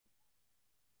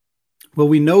Well,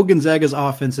 we know Gonzaga's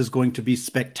offense is going to be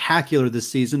spectacular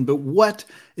this season, but what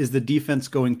is the defense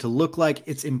going to look like?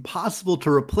 It's impossible to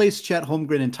replace Chet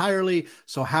Holmgren entirely.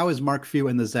 So how is Mark Few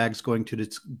and the Zags going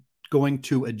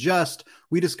to adjust?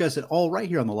 We discuss it all right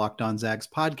here on the Locked On Zags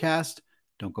podcast.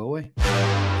 Don't go away.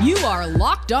 You are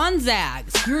Locked On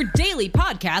Zags, your daily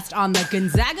podcast on the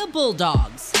Gonzaga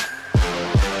Bulldogs.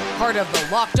 Part of the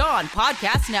Locked On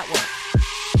Podcast Network.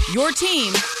 Your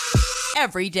team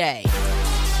every day.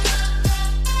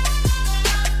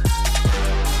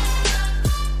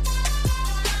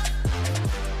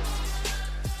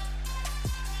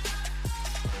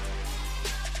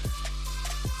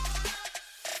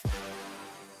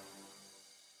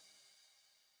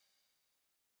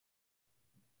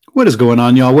 What is going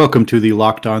on, y'all? Welcome to the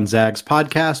Locked On Zags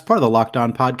podcast, part of the Locked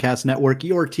On Podcast Network,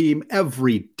 your team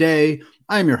every day.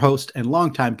 I'm your host and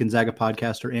longtime Gonzaga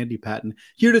podcaster, Andy Patton,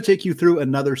 here to take you through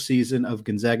another season of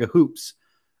Gonzaga Hoops.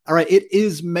 All right, it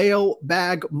is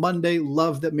Mailbag Monday.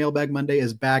 Love that Mailbag Monday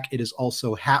is back. It is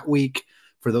also Hat Week.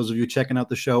 For those of you checking out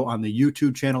the show on the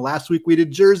YouTube channel, last week we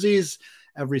did jerseys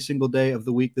every single day of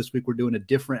the week. This week we're doing a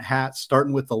different hat,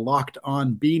 starting with the Locked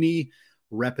On beanie.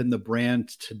 Repping the brand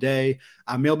today.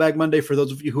 Mailbag Monday, for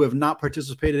those of you who have not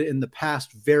participated in the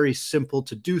past, very simple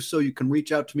to do so. You can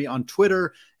reach out to me on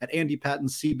Twitter at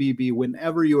AndyPattonCBB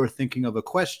whenever you are thinking of a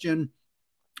question.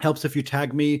 Helps if you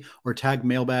tag me or tag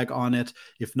Mailbag on it.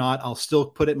 If not, I'll still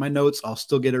put it in my notes. I'll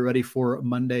still get it ready for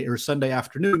Monday or Sunday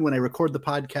afternoon when I record the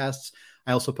podcasts.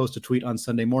 I also post a tweet on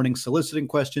Sunday morning soliciting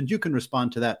questions. You can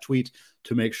respond to that tweet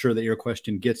to make sure that your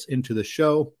question gets into the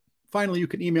show. Finally, you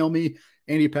can email me,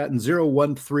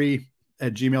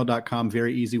 andypatton013@gmail.com.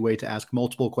 Very easy way to ask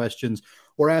multiple questions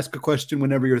or ask a question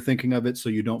whenever you're thinking of it so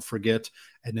you don't forget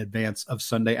in advance of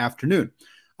Sunday afternoon.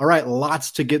 All right,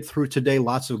 lots to get through today.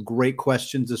 Lots of great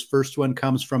questions. This first one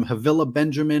comes from Havila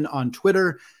Benjamin on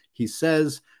Twitter. He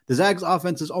says, the Zags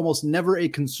offense is almost never a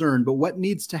concern, but what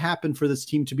needs to happen for this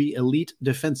team to be elite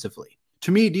defensively?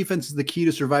 To me, defense is the key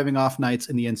to surviving off nights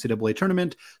in the NCAA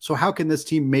tournament. So how can this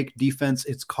team make defense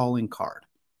its calling card?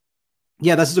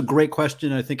 Yeah, this is a great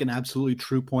question. And I think an absolutely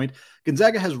true point.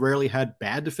 Gonzaga has rarely had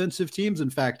bad defensive teams. In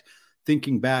fact,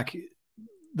 thinking back,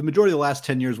 the majority of the last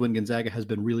 10 years when Gonzaga has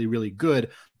been really, really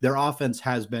good, their offense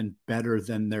has been better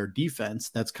than their defense.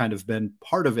 That's kind of been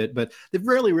part of it, but they've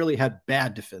rarely really had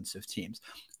bad defensive teams.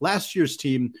 Last year's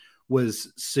team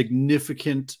was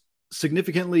significantly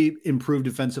improved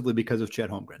defensively because of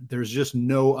Chet Holmgren. There's just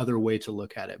no other way to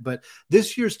look at it. But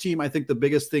this year's team, I think the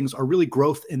biggest things are really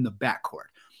growth in the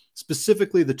backcourt,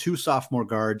 specifically the two sophomore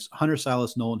guards, Hunter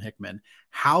Sallis, Nolan Hickman.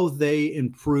 How they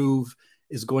improve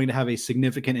is going to have a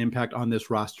significant impact on this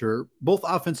roster, both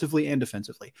offensively and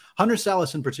defensively. Hunter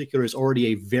Sallis in particular is already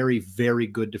a very, very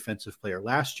good defensive player.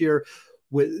 Last year,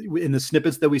 in the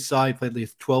snippets that we saw, he played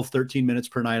 12, 13 minutes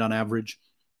per night on average.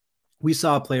 We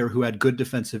saw a player who had good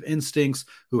defensive instincts,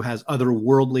 who has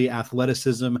otherworldly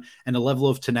athleticism, and a level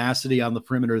of tenacity on the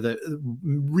perimeter that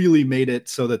really made it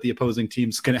so that the opposing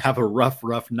team's going to have a rough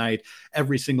night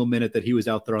every single minute that he was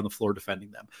out there on the floor defending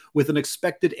them. With an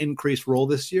expected increased role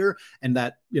this year, and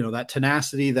that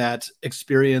tenacity, that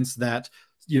experience, that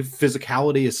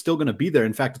physicality is still going to be there.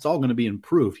 In fact, it's all going to be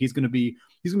improved. He's going to be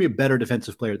a better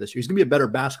defensive player this year. He's going to be a better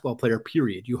basketball player,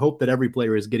 period. You hope that every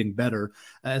player is getting better,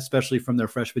 especially from their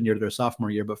freshman year to their sophomore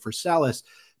year. But for Sallis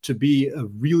to be a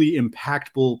really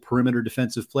impactful perimeter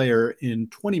defensive player in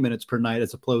 20 minutes per night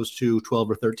as opposed to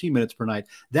 12 or 13 minutes per night,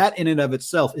 that in and of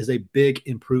itself is a big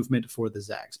improvement for the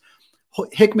Zags.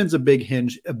 Hickman's a big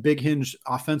hinge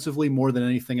offensively more than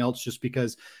anything else, just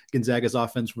because Gonzaga's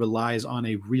offense relies on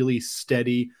a really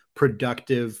steady,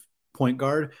 productive point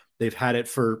guard. They've had it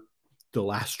for the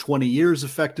last 20 years,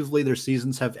 effectively. Their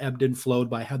seasons have ebbed and flowed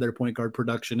by how their point guard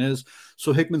production is.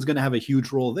 So Hickman's going to have a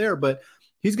huge role there, but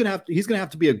he's going to have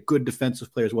to be a good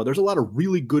defensive player as well. There's a lot of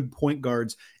really good point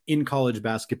guards in college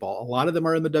basketball. A lot of them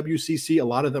are in the WCC. A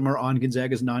lot of them are on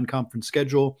Gonzaga's non-conference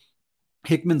schedule.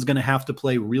 Hickman's going to have to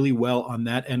play really well on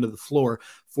that end of the floor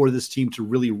for this team to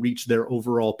really reach their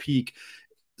overall peak,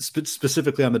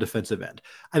 specifically on the defensive end.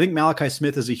 I think Malachi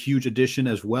Smith is a huge addition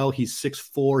as well. He's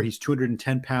 6'4", he's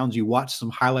 210 pounds. You watch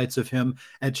some highlights of him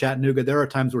at Chattanooga. There are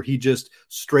times where he just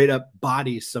straight up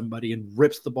bodies somebody and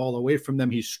rips the ball away from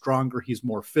them. He's stronger. He's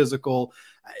more physical.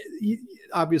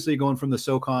 Obviously, going from the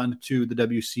SoCon to the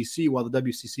WCC, while the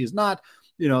WCC is not,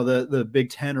 the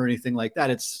Big Ten or anything like that,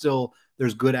 it's still,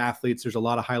 there's good athletes. There's a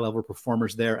lot of high-level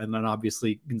performers there. And then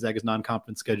obviously Gonzaga's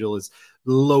non-conference schedule is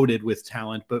loaded with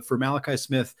talent. But for Malachi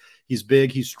Smith, he's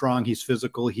big, he's strong, he's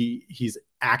physical, he's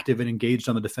active and engaged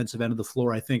on the defensive end of the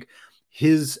floor. I think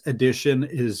His addition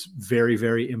is very,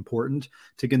 very important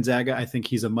to Gonzaga. I think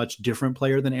he's a much different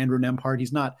player than Andrew Nembhard.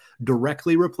 He's not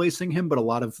directly replacing him, but a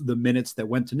lot of the minutes that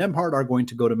went to Nembhard are going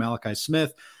to go to Malachi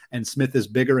Smith, and Smith is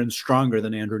bigger and stronger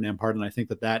than Andrew Nembhard, and I think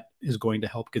that is going to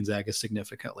help Gonzaga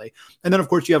significantly. And then, of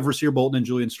course, you have Rasir Bolton and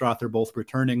Julian Strother both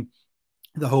returning.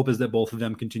 The hope is that both of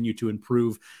them continue to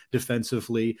improve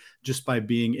defensively just by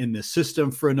being in this system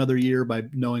for another year, by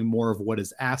knowing more of what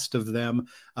is asked of them.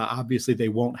 Obviously, they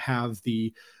won't have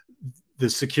the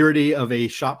security of a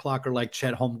shot blocker like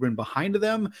Chet Holmgren behind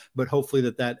them, but hopefully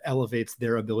that elevates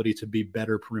their ability to be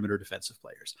better perimeter defensive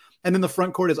players. And then the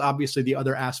front court is obviously the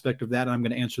other aspect of that, and I'm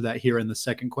going to answer that here in the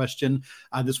second question.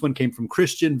 This one came from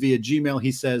Christian via Gmail.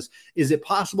 He says, is it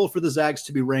possible for the Zags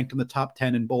to be ranked in the top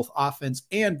 10 in both offense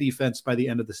and defense by the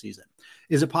end of the season?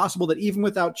 Is it possible that even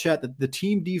without Chet, that the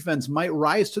team defense might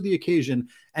rise to the occasion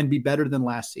and be better than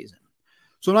last season?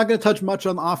 So I'm not going to touch much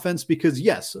on the offense because,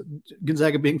 yes,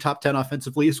 Gonzaga being top 10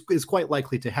 offensively is quite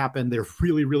likely to happen. They're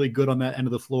really, really good on that end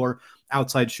of the floor.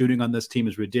 Outside shooting on this team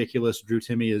is ridiculous. Drew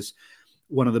Timme is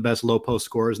one of the best low-post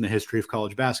scorers in the history of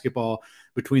college basketball.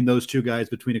 Between those two guys,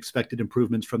 between expected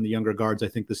improvements from the younger guards, I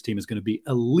think this team is going to be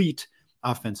elite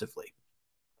offensively.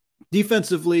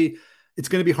 Defensively, it's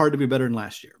going to be hard to be better than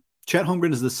last year. Chet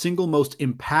Holmgren is the single most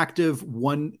impactful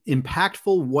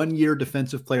one-year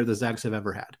defensive player the Zags have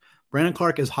ever had. Brandon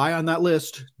Clarke is high on that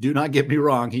list. Do not get me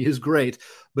wrong. He is great.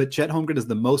 But Chet Holmgren is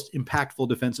the most impactful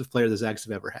defensive player the Zags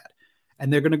have ever had.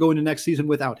 And they're going to go into next season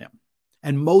without him.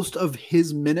 And most of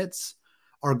his minutes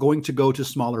are going to go to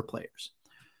smaller players.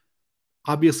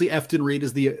 Obviously, Efton Reid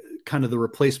is the kind of the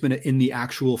replacement in the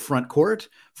actual front court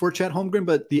for Chet Holmgren,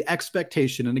 but the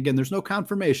expectation, and again, there's no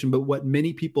confirmation, but what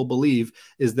many people believe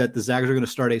is that the Zags are going to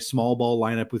start a small ball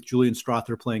lineup with Julian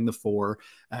Strother playing the 4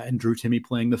 and Drew Timme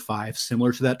playing the 5,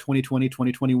 similar to that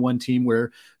 2020-2021 team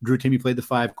where Drew Timme played the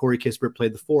 5, Corey Kispert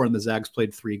played the 4, and the Zags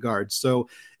played 3 guards. So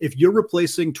if you're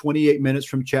replacing 28 minutes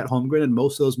from Chet Holmgren, and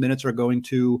most of those minutes are going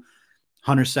to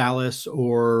Hunter Salas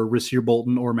or Rasir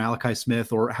Bolton or Malachi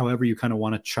Smith or however you kind of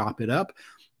want to chop it up,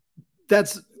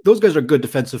 those guys are good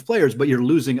defensive players, but you're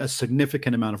losing a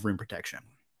significant amount of rim protection.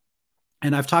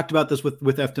 And I've talked about this with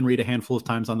Efton Reid a handful of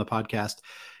times on the podcast.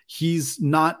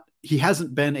 He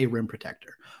hasn't been a rim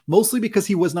protector, mostly because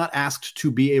he was not asked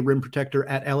to be a rim protector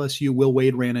at LSU. Will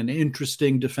Wade ran an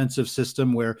interesting defensive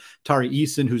system where Tari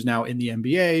Eason, who's now in the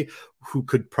NBA, who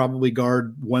could probably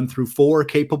guard 1 through 4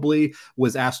 capably,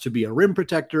 was asked to be a rim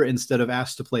protector instead of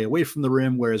asked to play away from the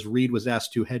rim, whereas Reid was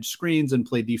asked to hedge screens and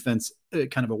play defense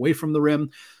kind of away from the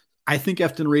rim. I think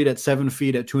Efton Reid at 7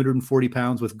 feet, at 240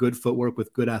 pounds, with good footwork,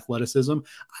 with good athleticism,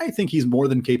 I think he's more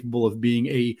than capable of being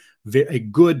a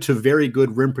good to very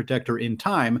good rim protector in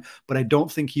time, but I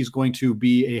don't think he's going to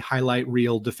be a highlight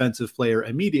reel defensive player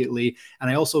immediately. And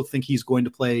I also think he's going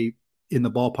to play in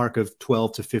the ballpark of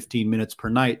 12 to 15 minutes per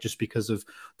night just because of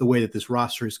the way that this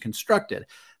roster is constructed.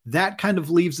 That kind of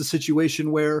leaves a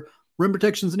situation where rim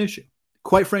protection is an issue.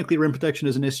 Quite frankly, rim protection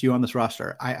is an issue on this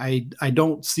roster. I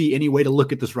don't see any way to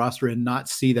look at this roster and not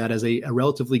see that as a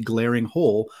relatively glaring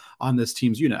hole on this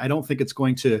team's unit. I don't think it's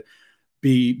going to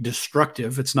be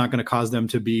destructive. It's not going to cause them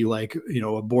to be like,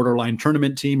 a borderline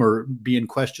tournament team or be in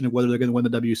question of whether they're going to win the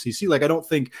WCC. Like, I don't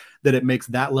think that it makes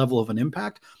that level of an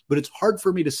impact, but it's hard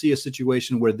for me to see a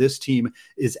situation where this team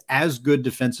is as good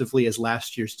defensively as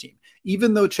last year's team.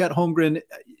 Even though Chet Holmgren,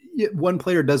 one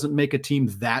player doesn't make a team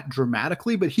that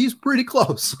dramatically, but he's pretty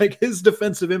close. Like, his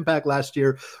defensive impact last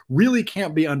year really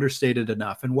can't be understated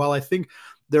enough. And while I think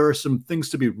there are some things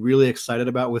to be really excited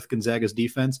about with Gonzaga's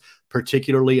defense,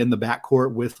 particularly in the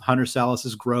backcourt with Hunter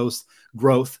Salas's growth,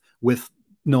 with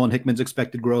Nolan Hickman's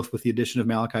expected growth with the addition of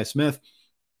Malachi Smith.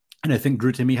 And I think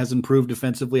Drew Timme has improved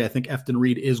defensively. I think Efton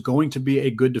Reid is going to be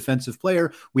a good defensive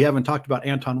player. We haven't talked about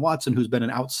Anton Watson, who's been an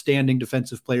outstanding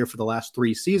defensive player for the last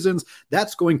 3 seasons.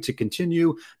 That's going to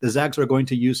continue. The Zags are going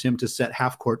to use him to set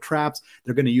half-court traps.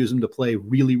 They're going to use him to play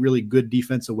really, really good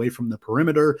defense away from the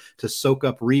perimeter, to soak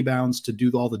up rebounds, to do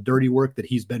all the dirty work that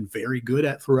he's been very good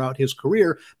at throughout his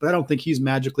career. But I don't think he's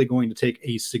magically going to take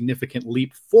a significant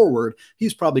leap forward.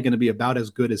 He's probably going to be about as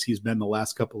good as he's been the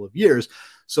last couple of years.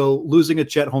 So losing a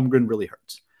Chet Holmgren really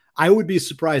hurts. I would be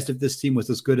surprised if this team was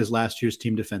as good as last year's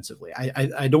team defensively.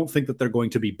 I don't think that they're going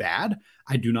to be bad.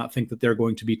 I do not think that they're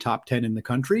going to be top 10 in the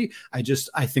country. I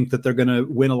think that they're going to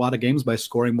win a lot of games by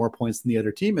scoring more points than the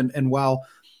other team. And while,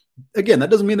 again, that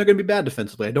doesn't mean they're going to be bad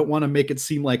defensively. I don't want to make it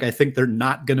seem like I think they're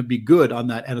not going to be good on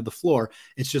that end of the floor.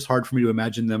 It's just hard for me to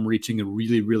imagine them reaching a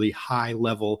really, really high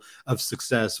level of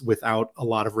success without a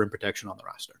lot of rim protection on the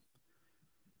roster.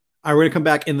 All right, we're going to come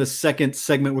back in the second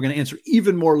segment. We're going to answer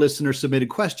even more listener-submitted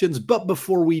questions. But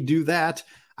before we do that,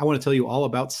 I want to tell you all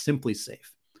about Simply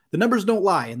Safe. The numbers don't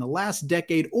lie. In the last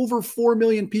decade, over 4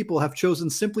 million people have chosen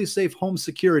Simply Safe home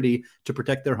security to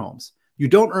protect their homes. You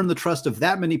don't earn the trust of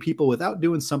that many people without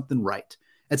doing something right.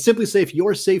 At Simply Safe,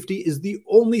 your safety is the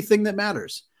only thing that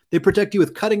matters. They protect you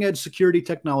with cutting-edge security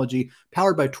technology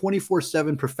powered by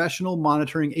 24/7 professional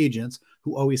monitoring agents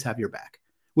who always have your back.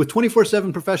 With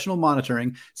 24/7 professional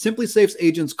monitoring, Simply Safe's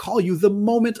agents call you the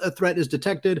moment a threat is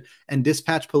detected and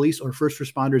dispatch police or first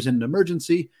responders in an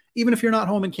emergency, even if you're not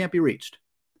home and can't be reached.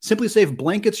 Simply Safe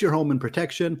blankets your home in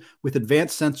protection with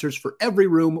advanced sensors for every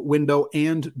room, window,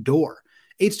 and door.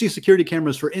 HD security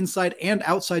cameras for inside and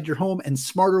outside your home, and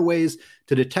smarter ways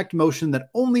to detect motion that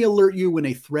only alert you when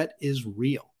a threat is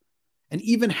real. And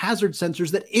even hazard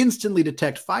sensors that instantly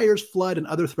detect fires, flood, and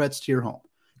other threats to your home.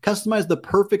 Customize the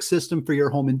perfect system for your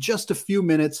home in just a few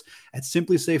minutes at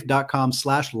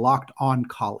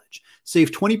simplysafe.com/lockedoncollege.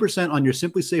 Save 20% on your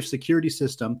Simply Safe security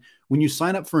system when you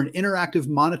sign up for an interactive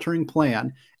monitoring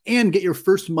plan and get your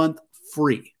first month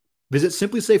free. Visit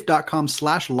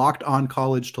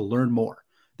simplysafe.com/lockedoncollege to learn more.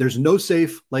 There's no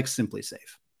safe like Simply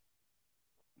Safe.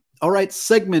 All right,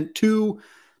 segment 2.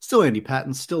 Still Andy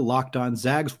Patton, still Locked On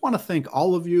Zags. Want to thank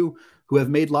all of you who have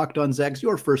made Locked On Zags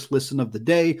your first listen of the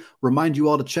day. Remind you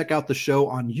all to check out the show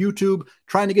on YouTube.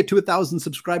 Trying to get to 1,000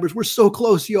 subscribers. We're so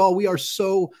close, y'all. We are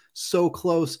so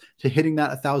close to hitting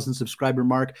that 1,000 subscriber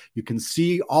mark. You can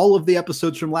see all of the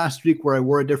episodes from last week where I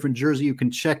wore a different jersey. You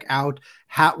can check out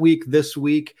Hat Week this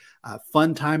week.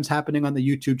 Fun times happening on the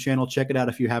YouTube channel. Check it out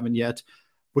if you haven't yet.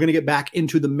 We're going to get back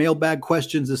into the mailbag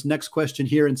questions. This next question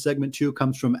here in segment 2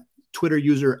 comes from Twitter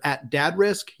user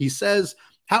 @DadRisk. He says,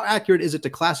 how accurate is it to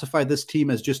classify this team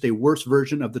as just a worse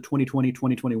version of the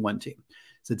 2020-2021 team?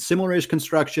 It's similar-ish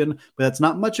construction, but that's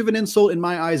not much of an insult in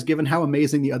my eyes given how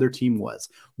amazing the other team was.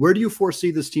 Where do you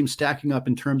foresee this team stacking up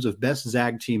in terms of best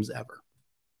Zag teams ever?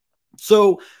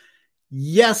 So,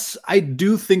 yes, I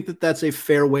do think that that's a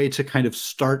fair way to kind of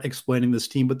start explaining this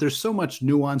team, but there's so much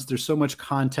nuance, there's so much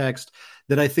context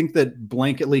that I think that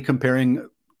blanketly comparing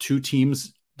two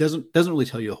teams doesn't really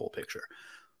tell you the whole picture.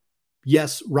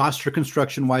 Yes, roster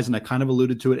construction wise, and I kind of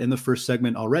alluded to it in the first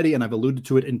segment already, and I've alluded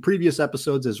to it in previous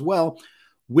episodes as well,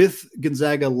 with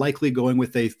Gonzaga likely going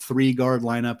with a 3-guard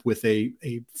lineup with a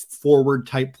forward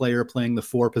type player playing the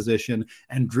 4 position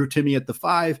and Drew Timme at the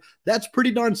 5. That's pretty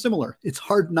darn similar. It's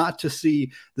hard not to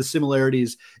see the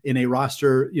similarities in a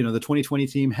roster. You know, the 2020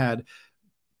 team had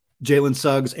Jalen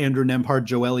Suggs, Andrew Nembhard,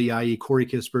 Joel Ayayi, Corey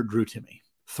Kispert, Drew Timme.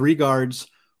 3 guards,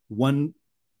 1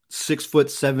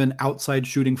 6'7" outside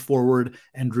shooting forward,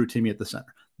 and Drew Timme at the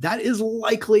center. That is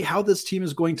likely how this team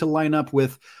is going to line up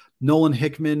with Nolan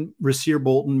Hickman, Rasir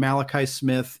Bolton, Malachi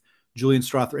Smith, Julian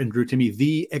Strother, and Drew Timme,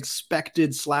 the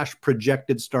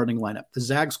expected/projected starting lineup. The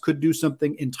Zags could do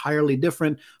something entirely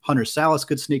different. Hunter Salas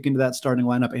could sneak into that starting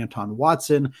lineup. Anton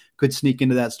Watson could sneak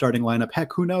into that starting lineup.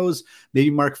 Heck, who knows? Maybe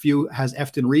Mark Few has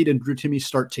Efton Reid and Drew Timme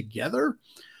start together.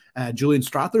 Julian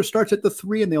Strother starts at the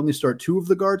 3 and they only start 2 of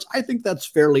the guards. I think that's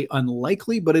fairly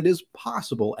unlikely, but it is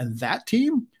possible. And that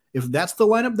team, if that's the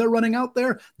lineup they're running out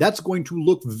there, that's going to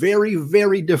look very,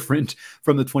 very different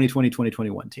from the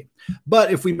 2020-2021 team.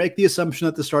 But if we make the assumption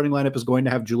that the starting lineup is going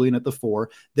to have Julian at the 4,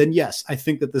 then yes, I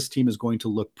think that this team is going to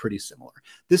look pretty similar.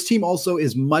 This team also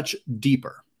is much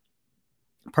deeper,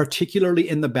 particularly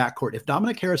in the backcourt. If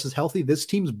Dominic Harris is healthy, this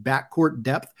team's backcourt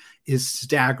depth is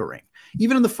staggering.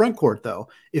 Even in the front court, though,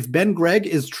 if Ben Gregg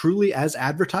is truly as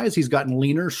advertised, he's gotten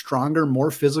leaner, stronger,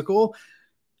 more physical.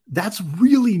 That's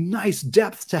really nice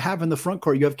depth to have in the front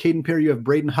court. You have Caden Perry, you have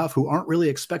Braden Huff, who aren't really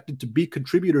expected to be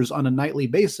contributors on a nightly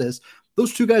basis.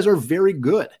 Those 2 guys are very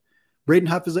good. Braden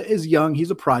Huff is young.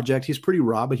 He's a project. He's pretty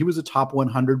raw, but he was a top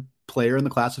 100 player in the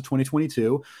class of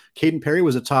 2022. Caden Perry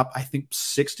was a top, I think,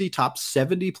 60, top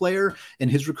 70 player in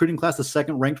his recruiting class, the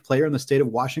 2nd ranked player in the state of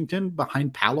Washington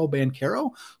behind Paolo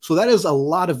Banchero. So that is a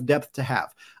lot of depth to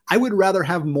have. I would rather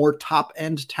have more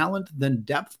top-end talent than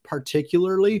depth,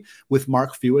 particularly with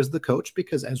Mark Few as the coach,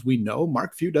 because as we know,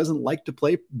 Mark Few doesn't like to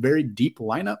play very deep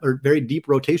lineup or very deep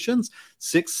rotations.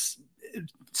 6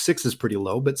 is pretty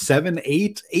low, but 7,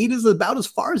 8 is about as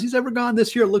far as he's ever gone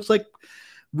this year. It looks like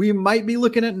we might be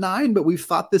looking at 9, but we've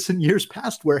thought this in years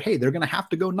past where, hey, they're going to have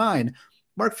to go 9.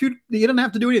 Mark Few, he didn't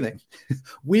have to do anything.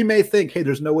 We may think, hey,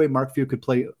 there's no way Mark Few could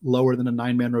play lower than a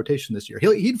 9-man rotation this year.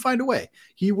 He'd find a way.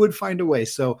 He would find a way.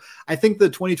 So I think the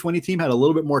 2020 team had a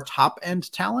little bit more top-end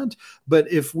talent,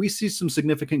 but if we see some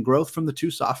significant growth from the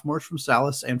 2 sophomores, from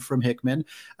Salas and from Hickman,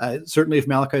 certainly if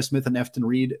Malachi Smith and Efton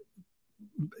Reid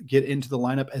get into the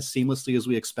lineup as seamlessly as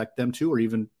we expect them to, or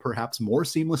even perhaps more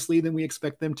seamlessly than we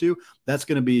expect them to, that's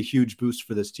going to be a huge boost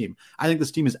for this team. I think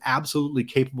this team is absolutely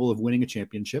capable of winning a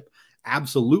championship.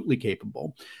 absolutely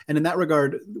capable. And in that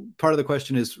regard, part of the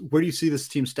question is, where do you see this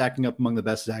team stacking up among the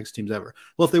best Zags teams ever?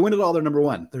 Well, if they win it all, they're number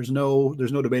one. There's no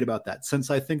debate about that. Since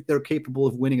I think they're capable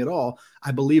of winning it all,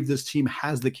 I believe this team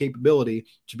has the capability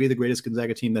to be the greatest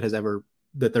Gonzaga team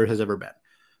that there has ever been.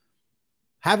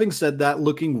 Having said that,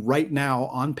 looking right now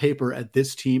on paper at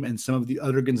this team and some of the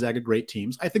other Gonzaga great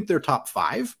teams, I think they're top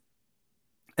 5.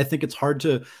 I think it's hard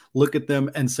to look at them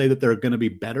and say that they're going to be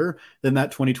better than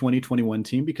that 2020-21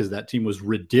 team, because that team was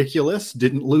ridiculous.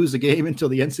 Didn't lose a game until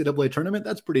the NCAA tournament.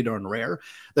 That's pretty darn rare.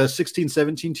 The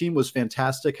 16-17 team was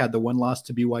fantastic, had the one loss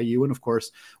to BYU, and of course,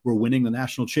 we're winning the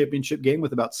national championship game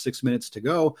with about 6 minutes to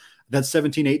go. That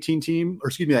 17-18 team, or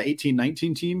excuse me, that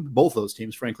 18-19 team, both those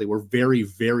teams, frankly, were very,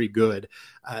 very good.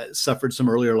 Suffered some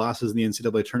earlier losses in the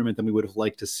NCAA tournament than we would have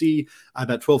liked to see.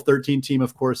 That 12-13 team,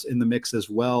 of course, in the mix as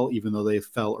well, even though they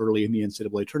fell early in the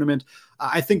NCAA tournament.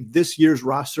 I think this year's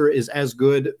roster is as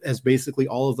good as basically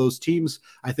all of those teams.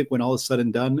 I think when all is said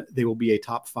and done, they will be a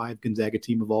top 5 Gonzaga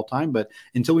team of all time. But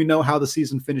until we know how the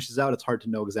season finishes out, it's hard to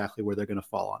know exactly where they're going to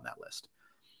fall on that list.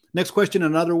 Next question,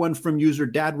 another one from user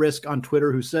DadRisk on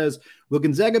Twitter, who says, will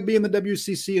Gonzaga be in the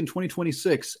WCC in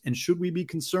 2026? And should we be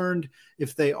concerned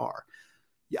if they are?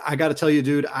 Yeah, I got to tell you,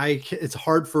 dude, it's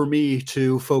hard for me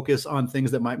to focus on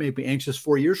things that might make me anxious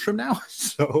 4 years from now.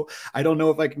 So I don't know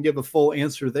if I can give a full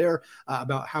answer there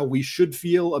about how we should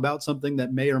feel about something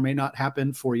that may or may not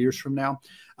happen 4 years from now.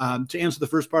 To answer the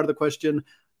first part of the question,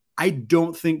 I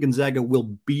don't think Gonzaga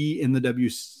will be in the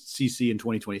WCC in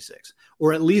 2026,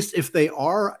 or at least if they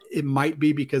are, it might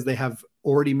be because they have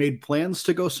already made plans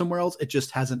to go somewhere else. It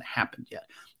just hasn't happened yet.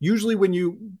 Usually when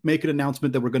you make an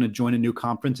announcement that we're going to join a new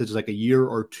conference, it's like a year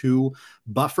or two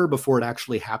buffer before it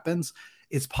actually happens.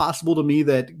 It's possible to me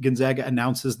that Gonzaga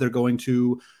announces they're going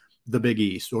to the Big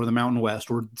East or the Mountain West,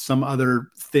 or some other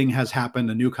thing has happened.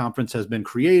 A new conference has been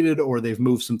created, or they've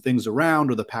moved some things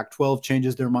around, or the Pac-12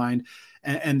 changes their mind,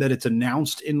 and that it's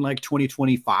announced in like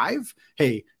 2025.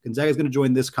 Hey, Gonzaga is going to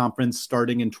join this conference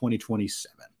starting in 2027.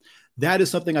 That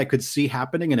is something I could see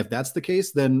happening. And if that's the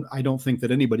case, then I don't think that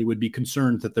anybody would be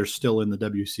concerned that they're still in the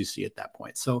WCC at that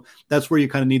point. So that's where you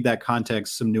kind of need that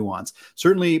context, some nuance.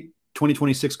 Certainly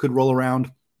 2026 could roll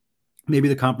around. Maybe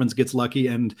the conference gets lucky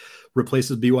and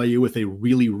replaces BYU with a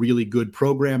really, really good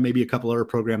program. Maybe a couple other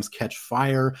programs catch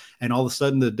fire, and all of a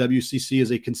sudden the WCC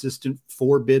is a consistent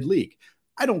 4-bid league.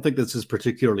 I don't think this is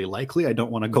particularly likely. I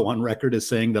don't want to go on record as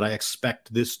saying that I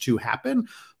expect this to happen.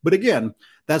 But again,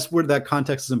 that's where that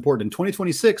context is important. In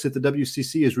 2026, if the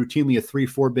WCC is routinely a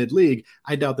 3-4 bid league,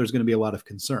 I doubt there's going to be a lot of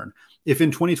concern. If in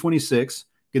 2026,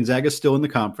 Gonzaga is still in the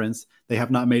conference, they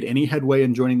have not made any headway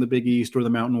in joining the Big East or the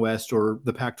Mountain West or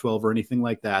the Pac-12 or anything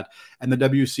like that, and the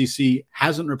WCC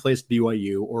hasn't replaced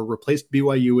BYU or replaced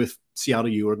BYU with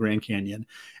Seattle U or Grand Canyon,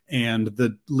 and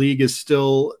the league is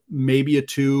still maybe a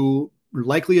 2,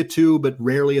 likely a 2, but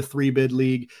rarely a 3-bid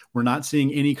league. We're not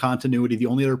seeing any continuity. The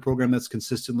only other program that's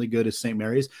consistently good is St.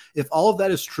 Mary's. If all of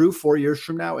that is true 4 years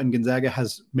from now and Gonzaga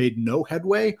has made no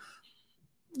headway,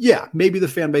 yeah, maybe the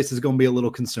fan base is going to be a little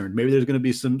concerned. Maybe there's going to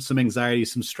be some anxiety,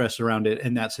 some stress around it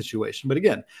in that situation. But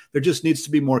again, there just needs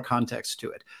to be more context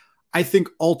to it. I think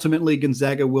ultimately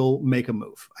Gonzaga will make a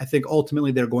move. I think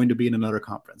ultimately they're going to be in another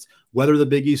conference. Whether the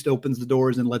Big East opens the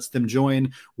doors and lets them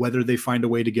join, whether they find a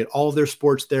way to get all of their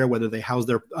sports there, whether they house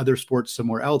their other sports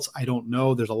somewhere else, I don't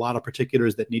know. There's a lot of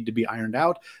particulars that need to be ironed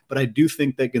out. But I do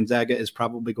think that Gonzaga is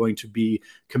probably going to be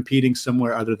competing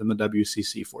somewhere other than the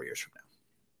WCC 4 years from now.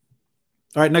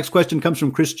 All right, next question comes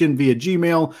from Christian via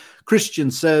Gmail. Christian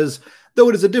says, though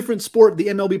it is a different sport, the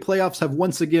MLB playoffs have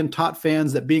once again taught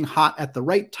fans that being hot at the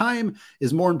right time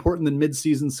is more important than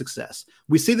midseason success.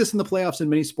 We see this in the playoffs in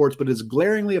many sports, but it is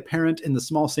glaringly apparent in the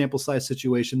small sample size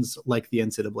situations like the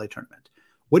NCAA tournament.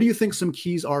 What do you think some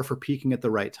keys are for peaking at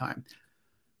the right time?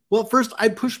 Well, first,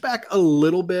 I'd push back a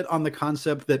little bit on the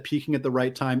concept that peaking at the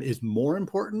right time is more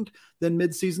important than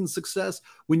midseason success.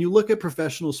 When you look at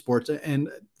professional sports, and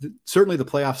certainly the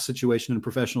playoff situation in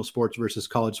professional sports versus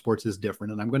college sports is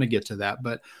different, and I'm going to get to that,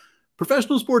 but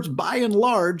professional sports, by and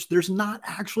large, there's not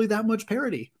actually that much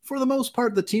parity. For the most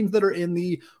part, the teams that are in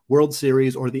the World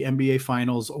Series or the NBA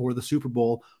Finals or the Super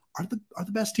Bowl are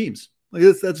the best teams. Like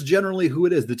that's generally who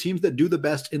it is. The teams that do the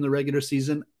best in the regular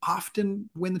season often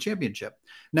win the championship.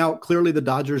 Now, clearly the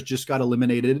Dodgers just got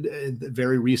eliminated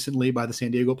very recently by the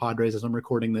San Diego Padres as I'm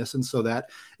recording this. And so that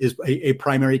is a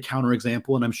primary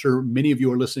counterexample. And I'm sure many of you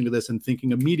are listening to this and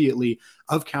thinking immediately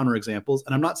of counterexamples.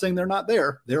 And I'm not saying they're not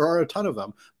there. There are a ton of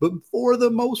them. But for the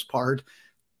most part,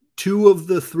 2 of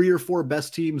the 3 or 4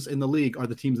 best teams in the league are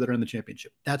the teams that are in the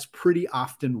championship. That's pretty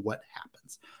often what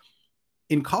happens.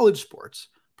 In college sports,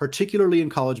 particularly in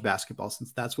college basketball,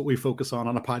 since that's what we focus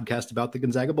on a podcast about the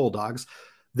Gonzaga Bulldogs,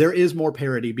 there is more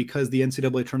parity because the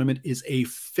NCAA tournament is a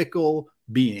fickle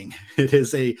being. It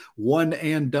is a one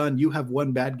and done. You have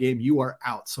one bad game, you are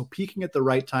out. So peaking at the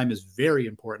right time is very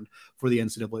important for the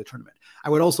NCAA tournament.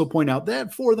 I would also point out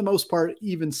that for the most part,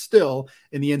 even still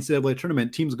in the NCAA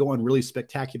tournament, teams go on really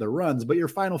spectacular runs, but your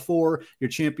Final Four, your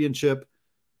championship,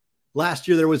 last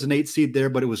year there was an 8 seed there,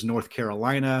 but it was North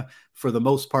Carolina. For the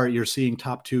most part, you're seeing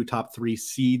top 2, top 3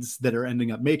 seeds that are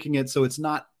ending up making it. So it's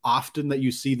not often that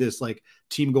you see this like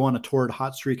team go on a torrid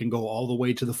hot streak and go all the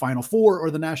way to the Final Four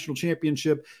or the national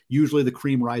championship. Usually the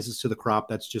cream rises to the crop.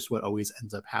 That's just what always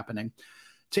ends up happening.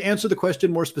 To answer the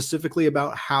question more specifically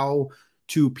about how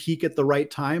to peak at the right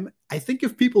time, I think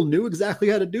if people knew exactly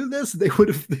how to do this,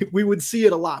 we would see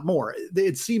it a lot more.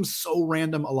 It seems so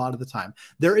random a lot of the time.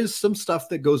 There is some stuff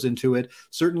that goes into it.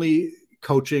 Certainly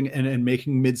coaching and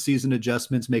making mid-season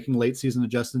adjustments, making late season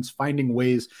adjustments, finding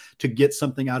ways to get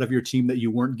something out of your team that you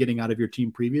weren't getting out of your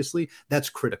team previously. That's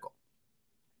critical.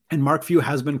 And Mark Few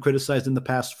has been criticized in the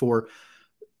past for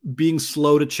being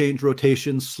slow to change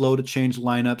rotations, slow to change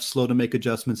lineups, slow to make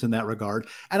adjustments in that regard.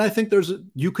 And I think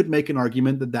you could make an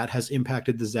argument that has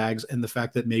impacted the Zags and the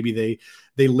fact that maybe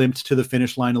they limped to the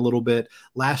finish line a little bit.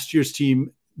 Last year's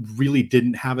team really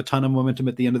didn't have a ton of momentum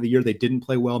at the end of the year. They didn't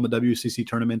play well in the WCC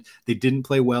tournament. They didn't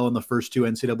play well in the first 2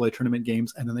 NCAA tournament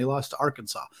games, and then they lost to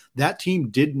Arkansas. That team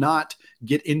did not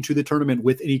get into the tournament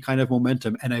with any kind of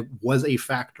momentum, and it was a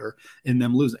factor in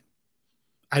them losing.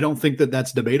 I don't think that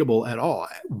that's debatable at all.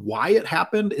 Why it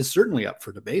happened is certainly up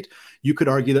for debate. You could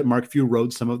argue that Mark Few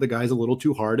rode some of the guys a little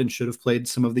too hard and should have played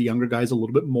some of the younger guys a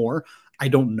little bit more. I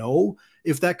don't know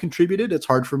if that contributed. It's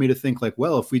hard for me to think like,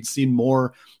 well, if we'd seen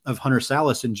more of Hunter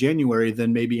Salas in January,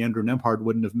 then maybe Andrew Nembhard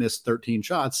wouldn't have missed 13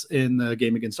 shots in the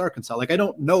game against Arkansas. Like, I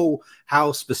don't know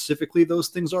how specifically those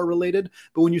things are related,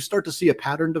 but when you start to see a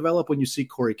pattern develop, when you see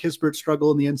Corey Kispert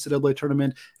struggle in the NCAA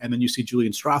tournament, and then you see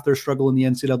Julian Strother struggle in the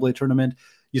NCAA tournament,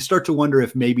 you start to wonder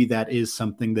if maybe that is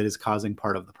something that is causing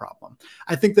part of the problem.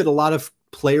 I think that a lot of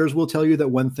players will tell you that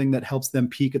one thing that helps them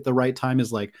peak at the right time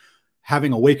is like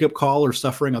having a wake-up call or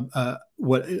suffering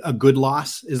a good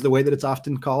loss is the way that it's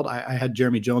often called. I had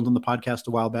Jeremy Jones on the podcast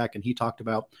a while back, and he talked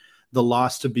about the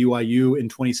loss to BYU in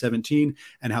 2017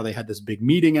 and how they had this big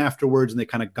meeting afterwards and they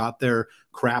kind of got their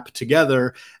crap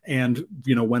together and,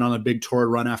 went on a big tour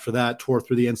run after that, tore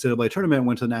through the NCAA tournament and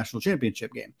went to the national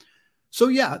championship game. So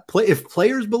yeah, if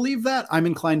players believe that, I'm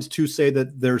inclined to say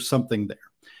that there's something there.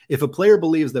 If a player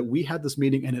believes that we had this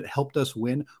meeting and it helped us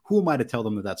win, who am I to tell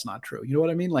them that that's not true? You know what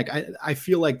I mean? Like, I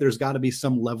feel like there's got to be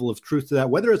some level of truth to that,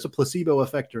 whether it's a placebo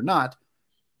effect or not.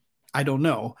 I don't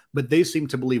know, but they seem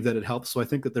to believe that it helps. So I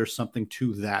think that there's something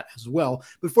to that as well.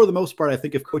 But for the most part, I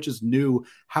think if coaches knew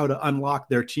how to unlock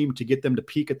their team to get them to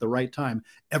peak at the right time,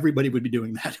 everybody would be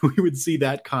doing that. We would see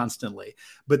that constantly.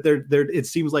 But it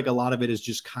seems like a lot of it is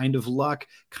just kind of luck,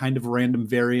 kind of random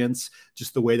variance,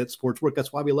 just the way that sports work.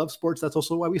 That's why we love sports. That's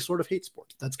also why we sort of hate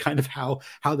sports. That's kind of how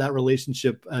that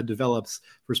relationship develops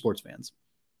for sports fans.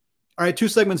 All right, 2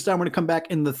 segments down. We're going to come back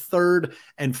in the third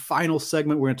and final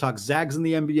segment. We're going to talk Zags in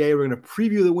the NBA. We're going to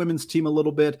preview the women's team a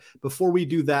little bit. Before we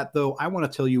do that, though, I want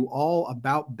to tell you all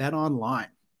about BetOnline.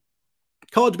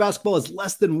 College basketball is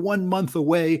less than 1 month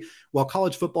away, while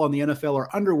college football and the NFL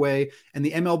are underway, and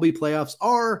the MLB playoffs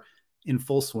are in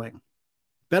full swing.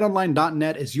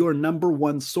 BetOnline.net is your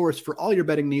 #1 source for all your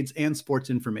betting needs and sports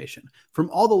information. From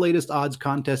all the latest odds,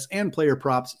 contests, and player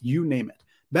props, you name it.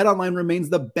 BetOnline remains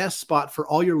the best spot for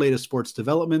all your latest sports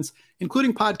developments,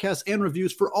 including podcasts and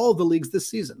reviews for all of the leagues this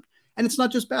season. And it's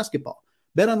not just basketball.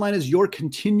 BetOnline is your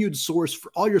continued source for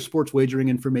all your sports wagering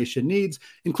information needs,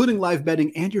 including live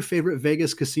betting and your favorite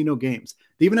Vegas casino games.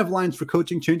 They even have lines for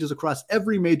coaching changes across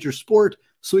every major sport,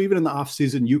 so even in the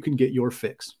offseason, you can get your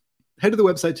fix. Head to the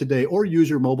website today or use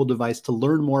your mobile device to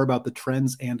learn more about the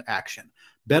trends and action.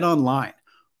 BetOnline,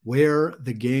 where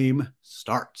the game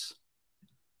starts.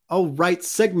 All right,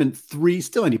 segment 3,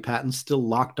 still Andy Patton, still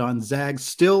Locked On Zags,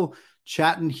 still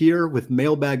chatting here with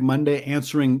Mailbag Monday,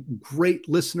 answering great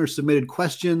listener-submitted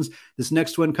questions. This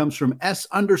next one comes from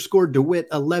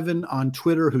S_DeWitt11 on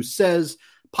Twitter, who says,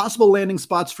 possible landing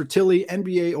spots for Tillie,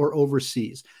 NBA or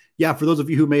overseas. Yeah, for those of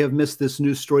you who may have missed this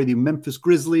news story, the Memphis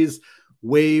Grizzlies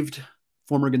waived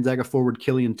former Gonzaga forward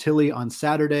Killian Tillie on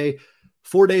Saturday.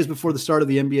 4 days before the start of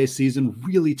the NBA season,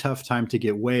 really tough time to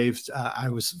get waived. I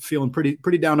was feeling pretty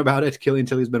down about it. Killian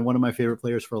Tillie has been one of my favorite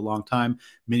players for a long time.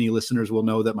 Many listeners will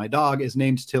know that my dog is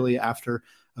named Tillie after,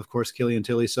 of course, Killian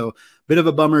Tillie. So bit of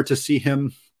a bummer to see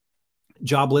him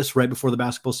jobless right before the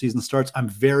basketball season starts. I'm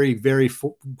very, very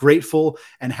grateful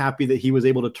and happy that he was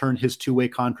able to turn his two-way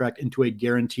contract into a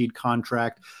guaranteed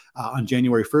contract on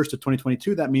January 1st of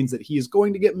 2022. That means that he is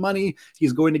going to get money.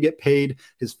 He's going to get paid.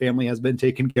 His family has been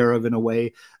taken care of in a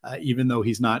way, even though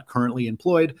he's not currently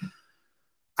employed.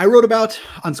 I wrote about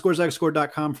on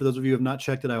scorezagscore.com. For those of you who have not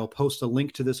checked it, I will post a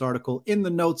link to this article in the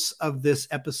notes of this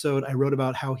episode. I wrote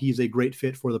about how he's a great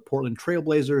fit for the Portland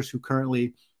Trailblazers, who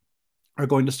currently are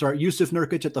going to start Yusuf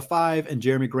Nurkic at the 5 and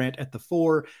Jeremy Grant at the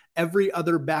 4. Every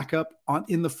other backup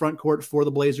in the front court for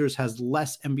the Blazers has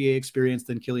less NBA experience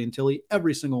than Killian Tillie,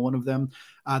 every single one of them.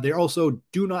 They also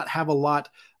do not have a lot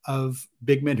of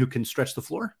big men who can stretch the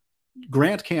floor.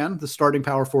 Grant can, the starting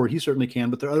power forward, he certainly can,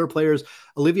 but there are other players.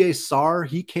 Olivier Sarr,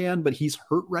 he can, but he's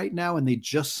hurt right now, and they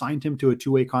just signed him to a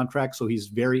two-way contract, so he's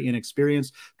very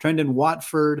inexperienced. Trendon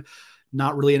Watford,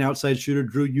 not really an outside shooter.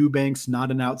 Drew Eubanks,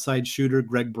 not an outside shooter.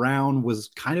 Greg Brown was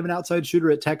kind of an outside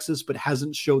shooter at Texas, but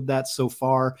hasn't showed that so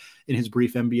far in his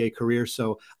brief NBA career.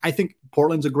 So I think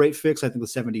Portland's a great fix. I think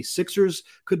the 76ers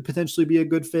could potentially be a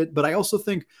good fit, but I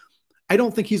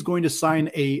don't think he's going to sign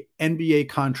a NBA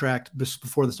contract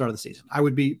before the start of the season.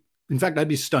 I'd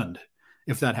be stunned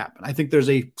if that happened. I think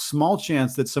there's a small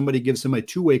chance that somebody gives him a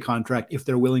two-way contract if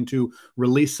they're willing to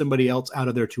release somebody else out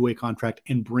of their two-way contract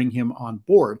and bring him on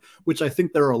board, which I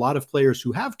think there are a lot of players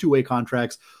who have two-way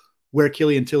contracts where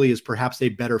Killian Tillie is perhaps a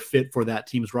better fit for that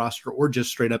team's roster or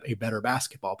just straight up a better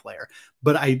basketball player.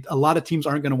 But a lot of teams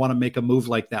aren't going to want to make a move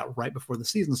like that right before the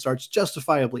season starts,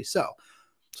 justifiably so.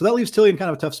 So that leaves Tillie in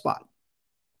kind of a tough spot.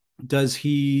 Does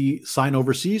he sign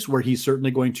overseas, where he's certainly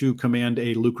going to command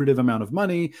a lucrative amount of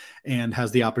money and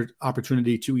has the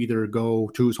opportunity to either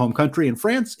go to his home country in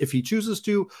France if he chooses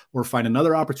to, or find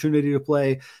another opportunity to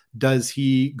play? Does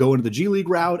he go into the G League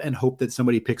route and hope that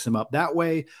somebody picks him up that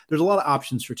way? There's a lot of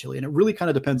options for Tillie, and it really kind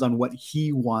of depends on what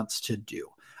he wants to do.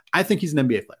 I think he's an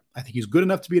NBA player. I think he's good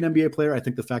enough to be an NBA player. I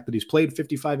think the fact that he's played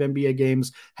 55 NBA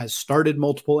games, has started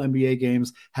multiple NBA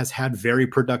games, has had very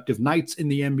productive nights in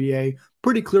the NBA,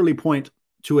 pretty clearly point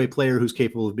to a player who's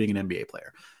capable of being an NBA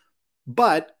player.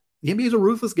 But the NBA is a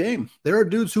ruthless game. There are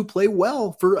dudes who play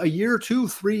well for a year, 2,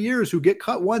 3 years, who get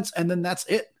cut once, and then that's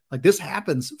it. Like, this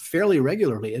happens fairly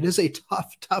regularly. It is a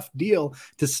tough deal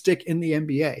to stick in the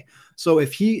NBA. So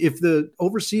if the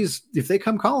overseas, if they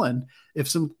come calling, if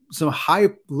some high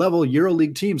level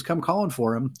EuroLeague teams come calling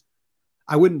for him,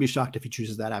 I wouldn't be shocked if he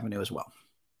chooses that avenue as well.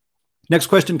 Next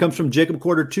question comes from Jacob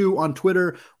Quarter 2 on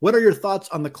Twitter. What are your thoughts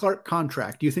on the Clarke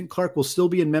contract? Do you think Clarke will still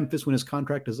be in Memphis when his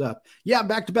contract is up? Yeah,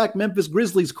 back-to-back Memphis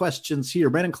Grizzlies questions here.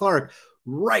 Brandon Clarke,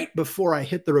 right before I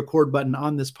hit the record button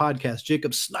on this podcast,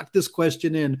 Jacob snuck this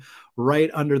question in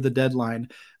right under the deadline.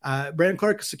 Brandon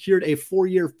Clarke secured a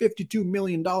 4-year, $52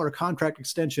 million contract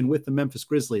extension with the Memphis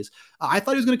Grizzlies. I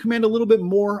thought he was going to command a little bit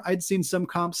more. I'd seen some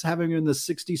comps having him in the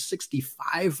 60,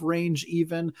 65 range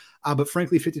even. But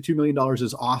frankly, $52 million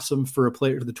is awesome for a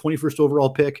player, the 21st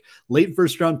overall pick. Late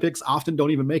first-round picks often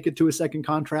don't even make it to a second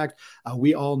contract.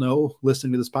 We all know,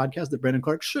 listening to this podcast, that Brandon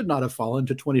Clarke should not have fallen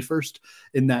to 21st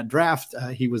in that draft.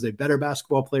 He was a better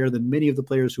basketball player than many of the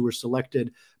players who were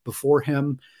selected before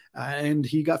him. And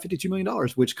he got $52 million,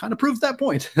 which kind of proves that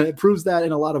point. It proves that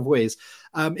in a lot of ways.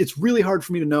 It's really hard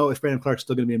for me to know if Brandon Clarke's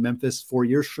still going to be in Memphis 4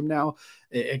 years from now.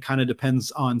 It kind of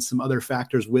depends on some other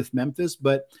factors with Memphis.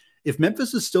 But if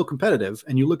Memphis is still competitive,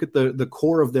 and you look at the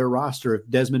core of their roster of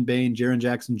Desmond Bane, Jaren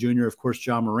Jackson Jr., of course,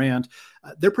 John Morant,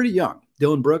 they're pretty young.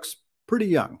 Dylan Brooks, pretty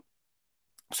young.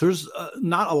 So there's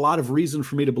not a lot of reason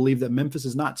for me to believe that Memphis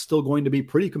is not still going to be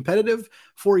pretty competitive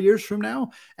 4 years from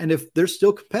now. And if they're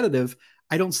still competitive,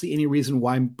 I don't see any reason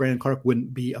why Brandon Clarke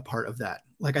wouldn't be a part of that.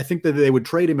 Like, I think that they would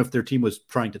trade him if their team was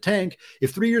trying to tank.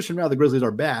 If 3 years from now the Grizzlies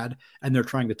are bad and they're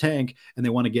trying to tank and they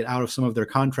want to get out of some of their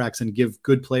contracts and give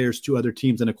good players to other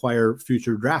teams and acquire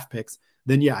future draft picks,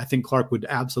 then yeah, I think Clarke would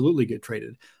absolutely get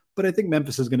traded. But I think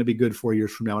Memphis is going to be good 4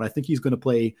 years from now, and I think he's going to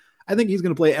play. I think he's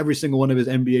going to play every single one of his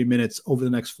NBA minutes over the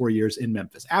next 4 years in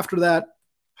Memphis. After that,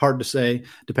 hard to say.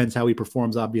 Depends how he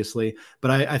performs, obviously.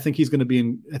 But I think he's going to be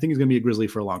a Grizzly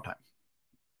for a long time.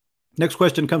 Next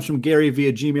question comes from Gary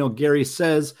via Gmail. Gary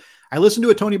says, I listened to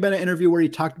a Tony Bennett interview where he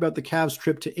talked about the Cavs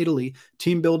trip to Italy,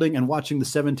 team building, and watching the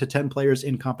 7 to 10 players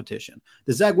in competition.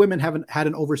 The Zag women haven't had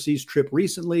an overseas trip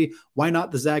recently. Why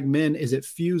not the Zag men? Is it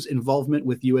Fuse involvement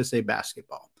with USA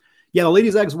basketball? Yeah, the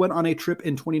Lady Zags went on a trip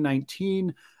in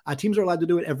 2019. Teams are allowed to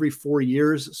do it every 4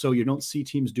 years, so you don't see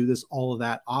teams do this all of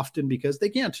that often because they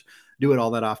can't do it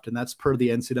all that often. That's per the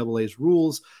NCAA's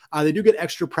rules. They do get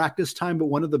extra practice time, but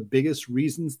one of the biggest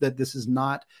reasons that this is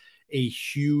not a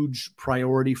huge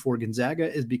priority for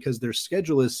Gonzaga is because their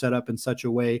schedule is set up in such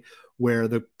a way where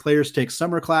the players take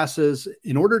summer classes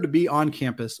in order to be on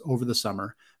campus over the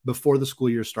summer before the school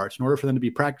year starts. In order for them to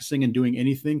be practicing and doing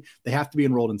anything, they have to be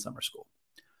enrolled in summer school.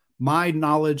 My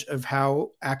knowledge of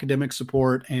how academic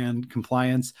support and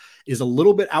compliance is a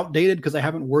little bit outdated because I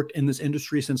haven't worked in this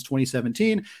industry since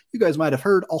 2017. You guys might have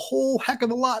heard a whole heck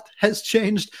of a lot has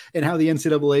changed in how the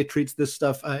NCAA treats this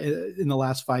stuff in the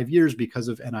last 5 years because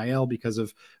of NIL, because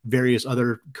of various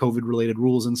other COVID-related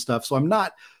rules and stuff. So I'm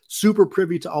not super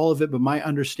privy to all of it, but my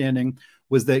understanding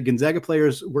was that Gonzaga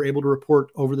players were able to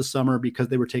report over the summer because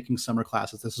they were taking summer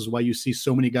classes. This is why you see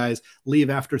so many guys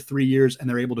leave after 3 years and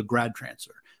they're able to grad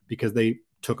transfer, because they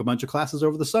took a bunch of classes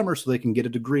over the summer so they can get a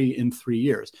degree in 3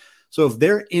 years. So if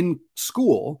they're in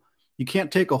school, you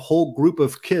can't take a whole group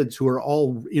of kids who are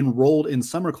all enrolled in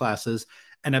summer classes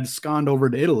and abscond over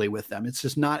to Italy with them. It's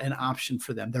just not an option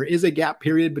for them. There is a gap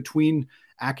period between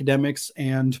academics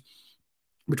and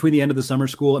between the end of the summer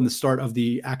school and the start of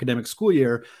the academic school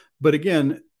year. But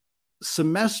again,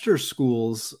 semester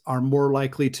schools are more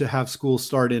likely to have school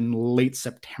start in late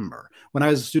September. When I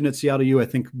was a student at Seattle U, I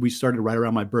think we started right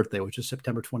around my birthday, which is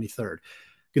September 23rd.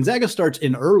 Gonzaga starts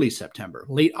in early September,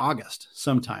 late August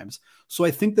sometimes. So I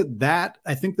think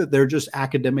that their just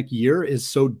academic year is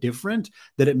so different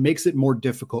that it makes it more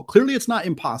difficult. Clearly, it's not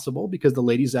impossible because the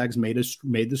Lady Zags made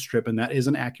the strip, and that is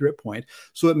an accurate point.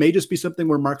 So it may just be something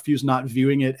where Mark Few's not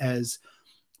viewing it as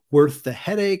worth the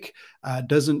headache,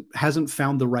 hasn't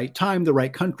found the right time, the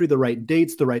right country, the right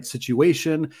dates, the right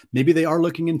situation. Maybe they are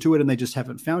looking into it and they just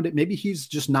haven't found it. Maybe he's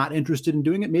just not interested in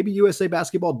doing it. Maybe USA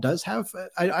basketball does have,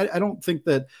 I think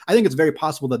it's very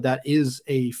possible that is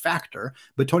a factor,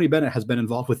 but Tony Bennett has been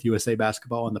involved with USA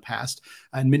basketball in the past,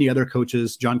 and many other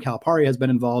coaches. John Calipari has been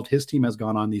involved. His team has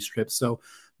gone on these trips. So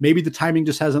maybe the timing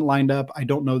just hasn't lined up. I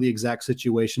don't know the exact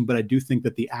situation, but I do think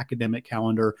that the academic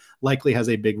calendar likely has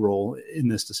a big role in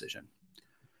this decision.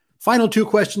 Final two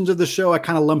questions of the show. I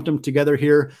kind of lumped them together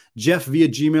here. Jeff via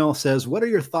Gmail says, what are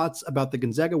your thoughts about the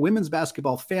Gonzaga Women's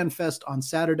Basketball Fan Fest on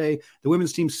Saturday? The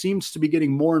women's team seems to be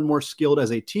getting more and more skilled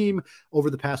as a team over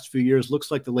the past few years.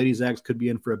 Looks like the Lady Zags could be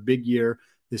in for a big year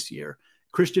this year.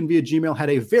 Christian via Gmail had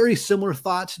a very similar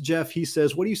thought. Jeff, he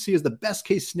says, what do you see as the best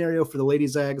case scenario for the Lady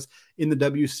Zags in the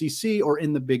WCC or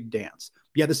in the big dance?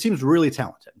 Yeah, this team's really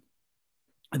talented.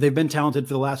 They've been talented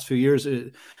for the last few years.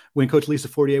 When Coach Lisa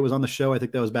Fortier was on the show, I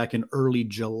think that was back in early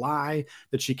July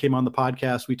that she came on the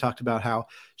podcast. We talked about how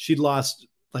she'd lost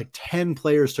like 10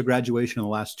 players to graduation in the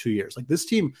last 2 years. Like, this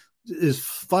team is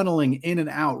funneling in and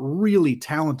out really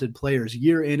talented players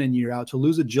year in and year out. To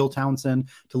lose a Jill Townsend,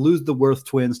 to lose the Worth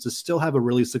twins, to still have a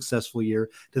really successful year,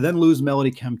 to then lose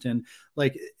Melody Kempton.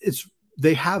 Like,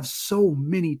 they have so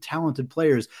many talented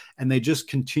players, and they just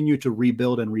continue to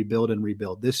rebuild and rebuild and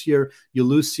rebuild. This year, you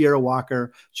lose Sierra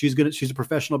Walker. She's a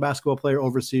professional basketball player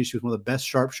overseas. She was one of the best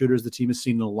sharpshooters the team has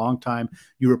seen in a long time.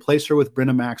 You replace her with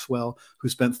Brenna Maxwell, who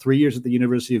spent 3 years at the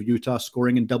University of Utah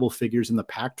scoring in double figures in the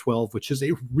Pac-12, which is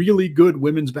a really good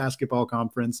women's basketball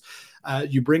conference.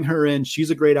 You bring her in. She's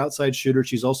a great outside shooter.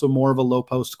 She's also more of a low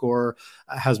post scorer,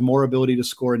 has more ability to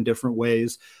score in different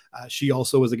ways. She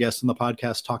also was a guest on the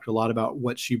podcast, talked a lot about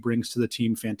what she brings to the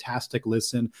team. Fantastic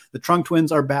listen. The Trunk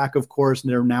twins are back, of course, and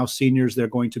they're now seniors. They're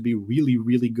going to be really,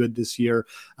 really good this year,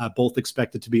 both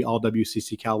expected to be all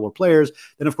WCC caliber players.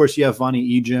 Then, of course, you have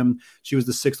Vonnie Ejim. She was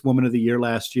the 6th Woman of the Year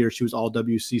last year. She was all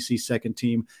WCC second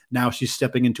team. Now she's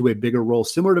stepping into a bigger role,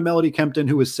 similar to Melody Kempton,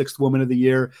 who was 6th Woman of the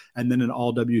Year, and then an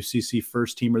all WCC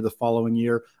first teamer the following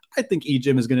year. I think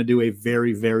Ejim is going to do a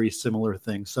very, very similar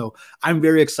thing. So I'm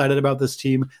very excited about this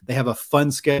team. They have a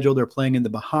fun schedule. They're playing in the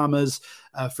Bahamas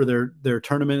for their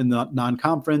tournament in the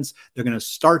non-conference. They're going to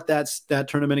start that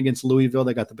tournament against Louisville.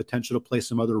 They got the potential to play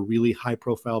some other really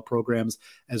high-profile programs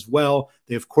as well.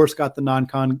 They, of course, got the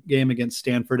non-con game against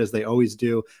Stanford, as they always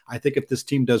do. I think if this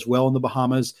team does well in the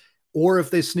Bahamas, or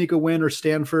if they sneak a win, or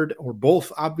Stanford, or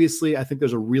both, obviously, I think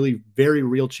there's a really very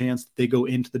real chance that they go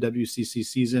into the WCC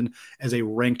season as a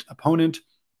ranked opponent.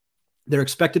 They're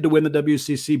expected to win the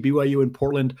WCC. BYU and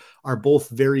Portland are both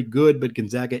very good, but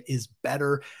Gonzaga is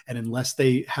better. And unless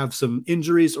they have some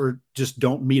injuries or just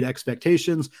don't meet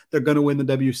expectations, they're going to win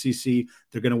the WCC.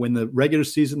 They're going to win the regular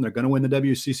season. They're going to win the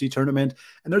WCC tournament.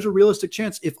 And there's a realistic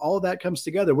chance, if all of that comes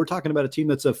together, we're talking about a team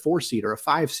that's a 4 seed or a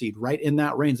 5 seed, right in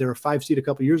that range. They were a 5 seed a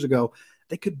couple years ago.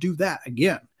 They could do that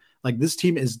again. Like, this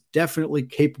team is definitely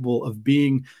capable of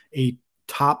being a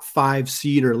top 5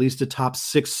 seed, or at least a top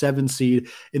 6, 7 seed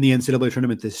in the NCAA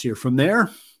tournament this year. From there,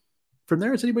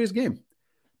 it's anybody's game.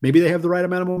 Maybe they have the right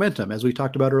amount of momentum, as we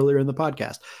talked about earlier in the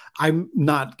podcast. I'm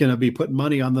not going to be putting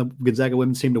money on the Gonzaga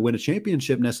women's team to win a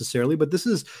championship necessarily, but this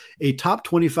is a top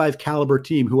 25 caliber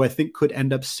team who I think could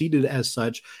end up seeded as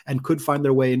such and could find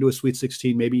their way into a Sweet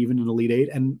 16, maybe even an Elite Eight.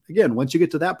 And again, once you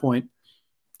get to that point,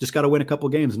 just got to win a couple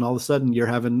games, and all of a sudden you're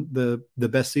having the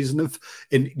best season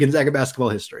in Gonzaga basketball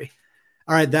history.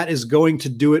 All right, that is going to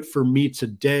do it for me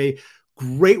today.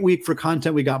 Great week for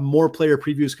content. We got more player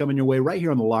previews coming your way right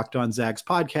here on the Locked On Zags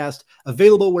podcast,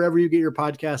 available wherever you get your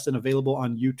podcast and available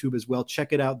on YouTube as well.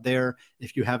 Check it out there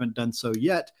if you haven't done so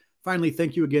yet. Finally,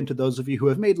 thank you again to those of you who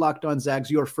have made Locked On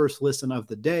Zags your first listen of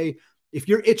the day. If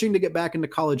you're itching to get back into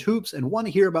college hoops and want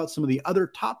to hear about some of the other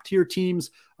top tier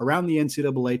teams around the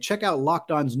NCAA, check out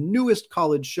Locked On's newest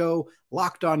college show,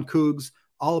 Locked On Cougs,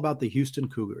 all about the Houston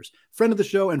Cougars. Friend of the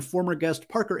show and former guest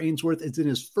Parker Ainsworth is in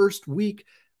his first week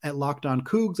at Locked On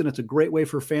Cougs, and it's a great way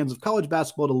for fans of college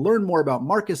basketball to learn more about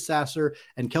Marcus Sasser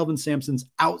and Kelvin Sampson's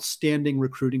outstanding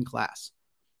recruiting class.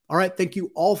 All right, thank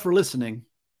you all for listening,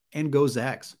 and go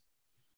Zags.